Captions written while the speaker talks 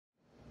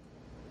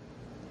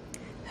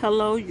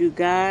Hello you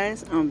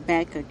guys, I'm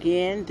back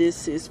again.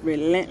 This is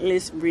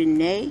Relentless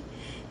Renee,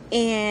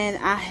 and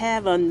I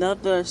have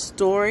another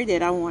story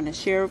that I want to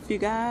share with you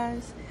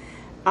guys.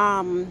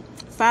 5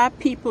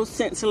 people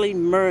senselessly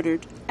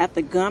murdered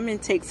after gunman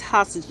takes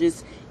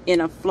hostages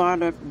in a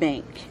Florida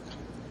bank.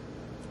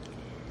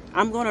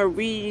 I'm going to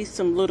read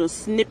some little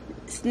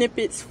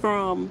snippets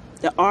from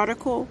the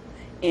article,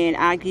 and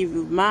I'll give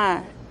you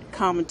my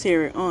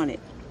commentary on it.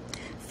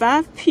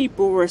 5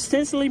 people were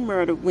senselessly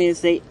murdered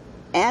Wednesday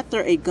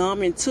after a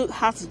gunman took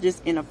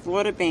hostages in a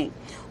Florida bank,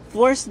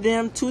 forced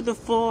them to the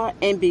floor,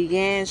 and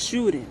began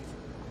shooting.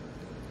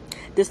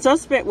 The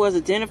suspect was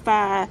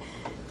identified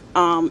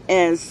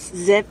as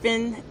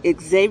Zephyr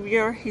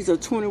Xavier. He's a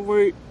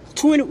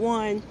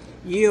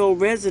 21-year-old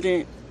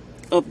resident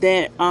of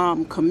that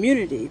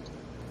community.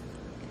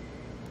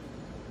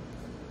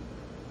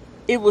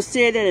 It was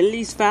said that at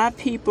least 5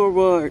 people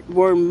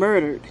were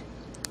murdered.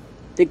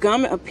 The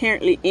gunman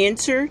apparently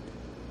entered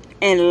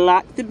and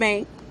locked the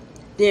bank,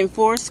 then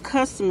forced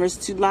customers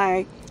to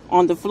lie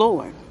on the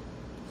floor.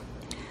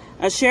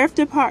 A sheriff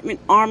department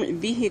armored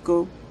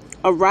vehicle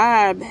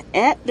arrived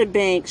at the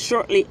bank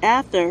shortly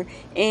after,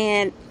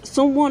 and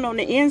someone on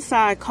the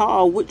inside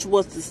called, which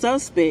was the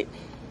suspect.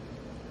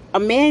 A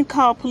man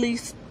called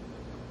police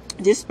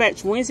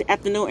dispatch Wednesday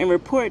afternoon and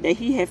reported that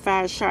he had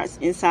fired shots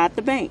inside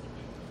the bank.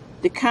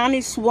 The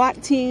county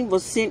SWAT team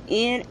was sent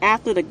in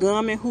after the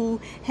gunman,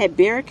 who had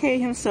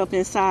barricaded himself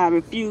inside,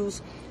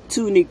 refused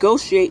to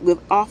negotiate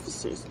with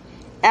officers.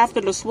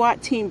 After the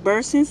SWAT team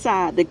burst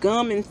inside, the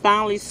gunman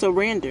finally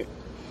surrendered.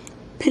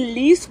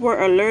 Police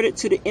were alerted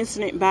to the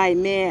incident by a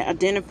man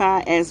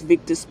identified as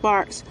Victor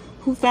Sparks,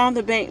 who found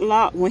the bank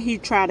locked when he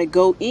tried to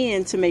go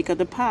in to make a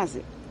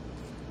deposit.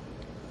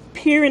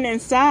 Peering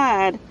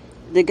inside,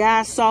 the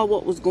guy saw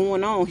what was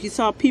going on. He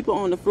saw people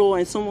on the floor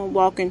and someone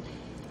walking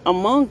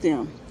among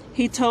them.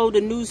 He told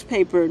the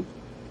newspaper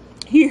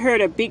he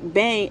heard a big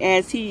bang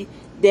as he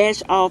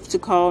dashed off to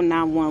call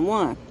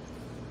 911.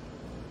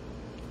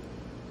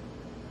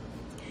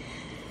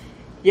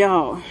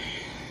 Y'all,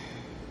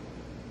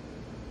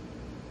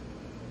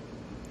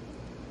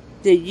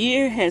 the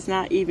year has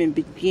not even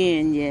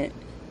begun yet,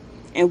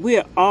 and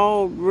we're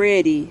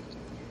already,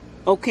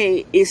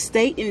 it's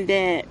stating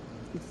that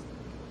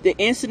the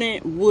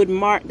incident would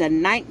mark the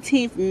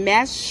 19th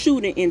mass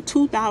shooting in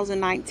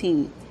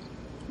 2019.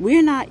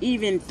 We're not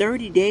even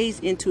 30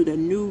 days into the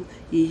new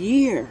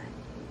year.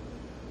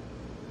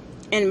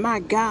 And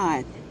my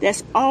God,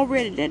 that's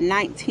already the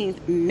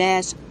 19th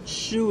mass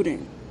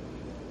shooting.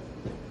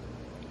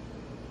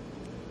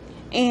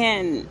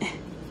 And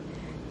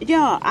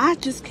y'all, I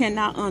just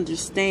cannot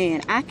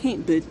understand. I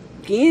can't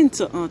begin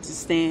to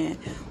understand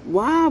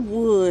why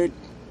would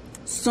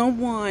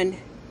someone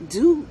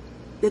do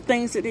the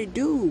things that they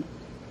do.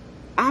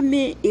 I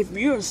mean, if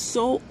you're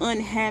so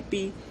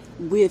unhappy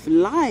with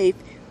life,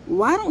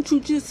 why don't you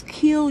just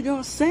kill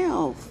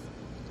yourself?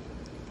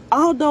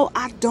 Although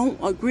I don't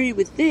agree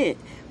with it,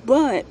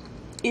 but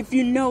if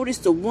you notice,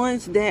 the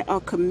ones that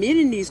are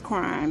committing these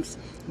crimes,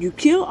 you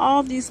kill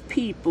all these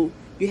people,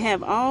 you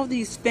have all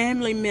these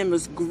family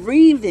members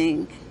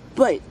grieving,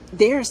 but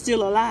they're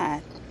still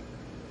alive.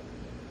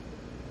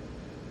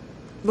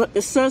 But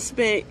the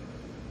suspect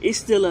is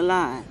still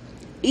alive.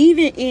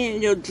 Even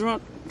in your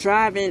drunk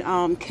driving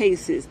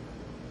cases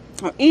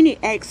or any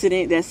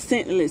accident that's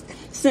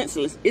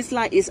senseless, it's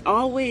like it's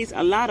always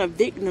a lot of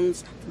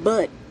victims,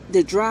 but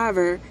the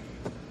driver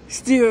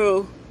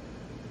still,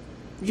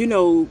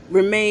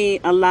 remain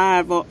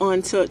alive or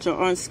untouched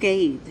or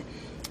unscathed.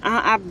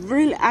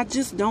 I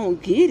just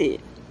don't get it.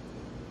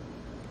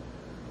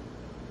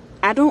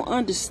 I don't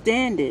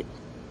understand it.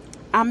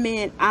 I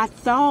mean, I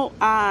thought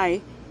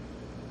I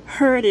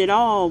heard it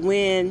all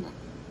when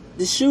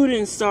the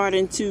shootings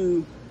started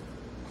to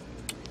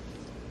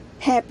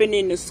happen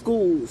in the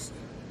schools.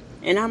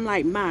 And I'm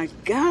like, my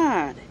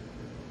God.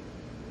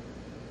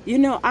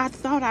 I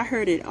thought I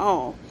heard it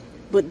all.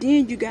 But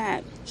then you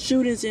got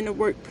shootings in the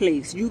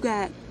workplace. You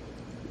got,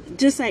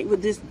 just like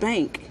with this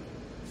bank.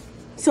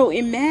 So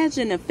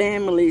imagine the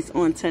families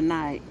on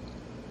tonight.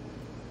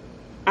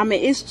 I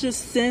mean, it's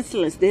just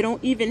senseless. They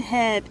don't even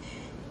have,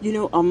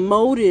 a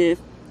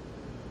motive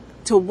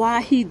to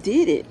why he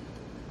did it.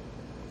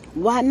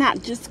 Why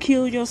not just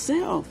kill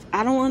yourself?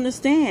 I don't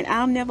understand.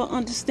 I'll never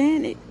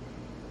understand it.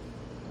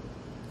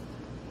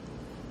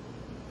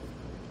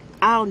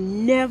 I'll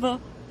never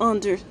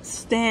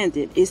understand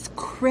it. It's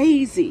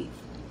crazy.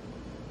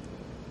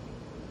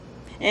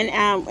 And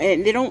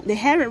they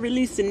haven't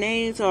released the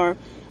names, or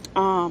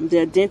the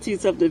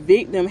identities of the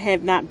victim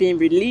have not been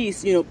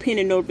released,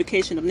 pending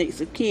notification of next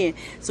of kin.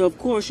 So of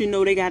course,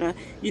 they gotta,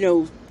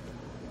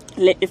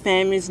 let the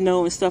families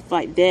know and stuff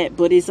like that.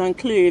 But it's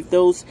unclear if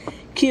those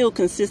killed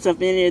consist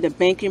of any of the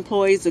bank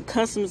employees or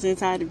customers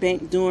inside the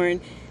bank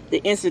during the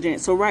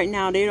incident. So right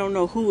now, they don't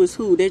know who is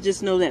who. They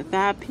just know that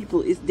 5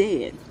 people is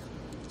dead.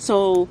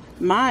 So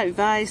my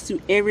advice to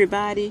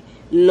everybody,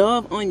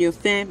 love on your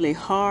family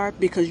hard,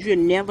 because you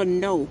never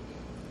know,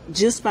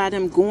 just by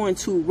them going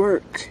to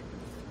work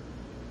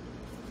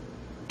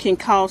can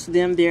cost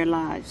them their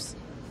lives.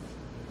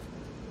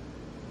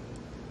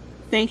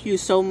 Thank you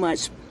so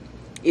much.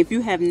 If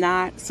you have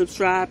not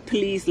subscribed,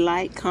 please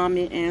like,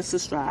 comment, and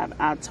subscribe.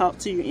 I'll talk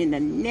to you in the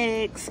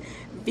next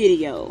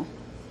video.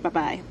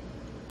 Bye-bye.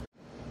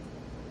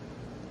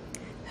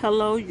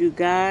 Hello, you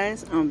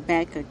guys. I'm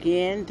back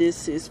again.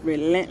 This is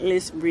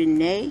Relentless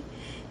Renee.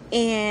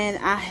 And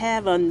I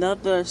have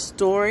another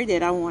story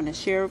that I want to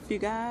share with you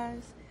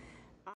guys.